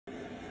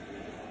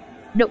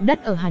Động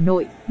đất ở Hà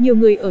Nội, nhiều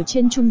người ở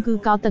trên chung cư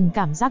cao tầng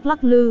cảm giác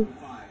lắc lư.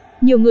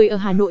 Nhiều người ở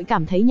Hà Nội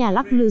cảm thấy nhà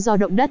lắc lư do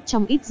động đất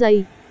trong ít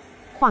giây.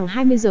 Khoảng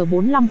 20 giờ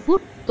 45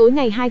 phút, tối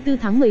ngày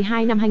 24 tháng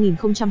 12 năm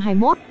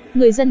 2021,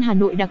 người dân Hà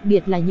Nội đặc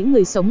biệt là những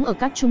người sống ở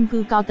các chung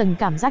cư cao tầng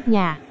cảm giác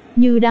nhà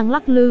như đang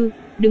lắc lư,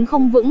 đứng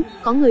không vững,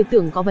 có người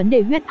tưởng có vấn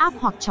đề huyết áp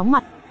hoặc chóng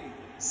mặt.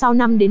 Sau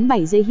 5 đến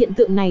 7 giây hiện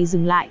tượng này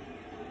dừng lại.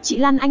 Chị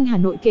Lan Anh Hà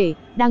Nội kể,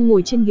 đang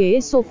ngồi trên ghế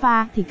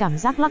sofa thì cảm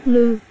giác lắc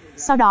lư.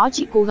 Sau đó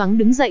chị cố gắng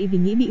đứng dậy vì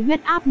nghĩ bị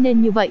huyết áp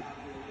nên như vậy.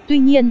 Tuy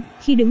nhiên,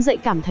 khi đứng dậy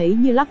cảm thấy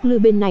như lắc lư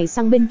bên này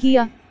sang bên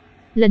kia.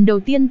 Lần đầu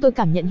tiên tôi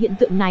cảm nhận hiện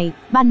tượng này,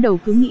 ban đầu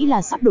cứ nghĩ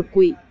là sắp đột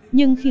quỵ.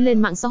 Nhưng khi lên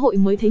mạng xã hội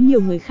mới thấy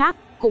nhiều người khác,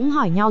 cũng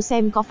hỏi nhau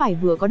xem có phải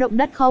vừa có động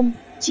đất không.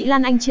 Chị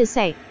Lan Anh chia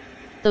sẻ.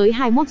 Tới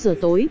 21 giờ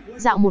tối,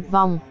 dạo một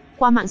vòng,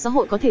 qua mạng xã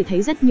hội có thể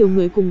thấy rất nhiều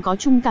người cùng có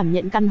chung cảm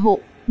nhận căn hộ,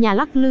 nhà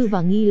lắc lư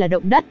và nghi là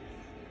động đất.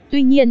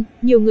 Tuy nhiên,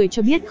 nhiều người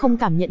cho biết không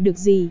cảm nhận được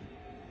gì.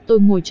 Tôi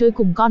ngồi chơi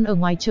cùng con ở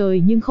ngoài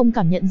trời nhưng không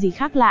cảm nhận gì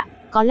khác lạ,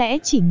 có lẽ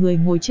chỉ người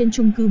ngồi trên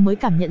chung cư mới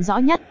cảm nhận rõ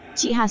nhất.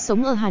 Chị Hà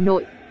sống ở Hà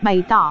Nội,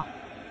 bày tỏ.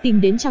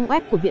 Tìm đến trang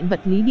web của Viện Vật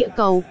lý Địa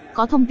cầu,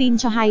 có thông tin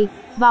cho hay,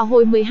 vào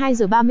hồi 12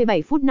 giờ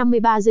 37 phút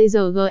 53 giây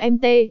giờ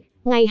GMT,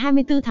 ngày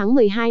 24 tháng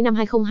 12 năm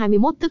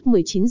 2021 tức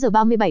 19 giờ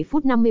 37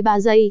 phút 53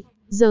 giây,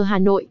 giờ Hà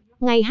Nội,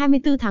 ngày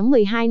 24 tháng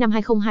 12 năm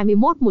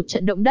 2021 một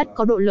trận động đất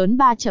có độ lớn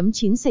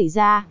 3.9 xảy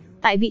ra,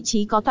 tại vị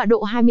trí có tọa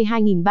độ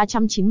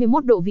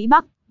 22.391 độ Vĩ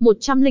Bắc,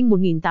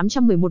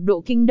 101.811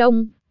 độ Kinh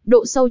Đông,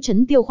 độ sâu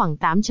chấn tiêu khoảng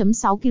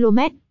 8.6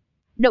 km.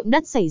 Động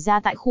đất xảy ra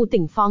tại khu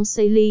tỉnh Phong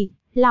Saili,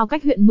 Lào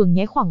cách huyện Mường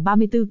Nhé khoảng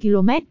 34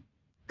 km.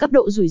 Cấp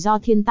độ rủi ro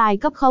thiên tai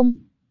cấp 0.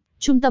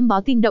 Trung tâm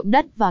báo tin động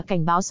đất và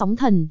cảnh báo sóng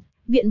thần,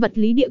 Viện Vật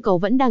lý Địa cầu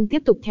vẫn đang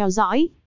tiếp tục theo dõi,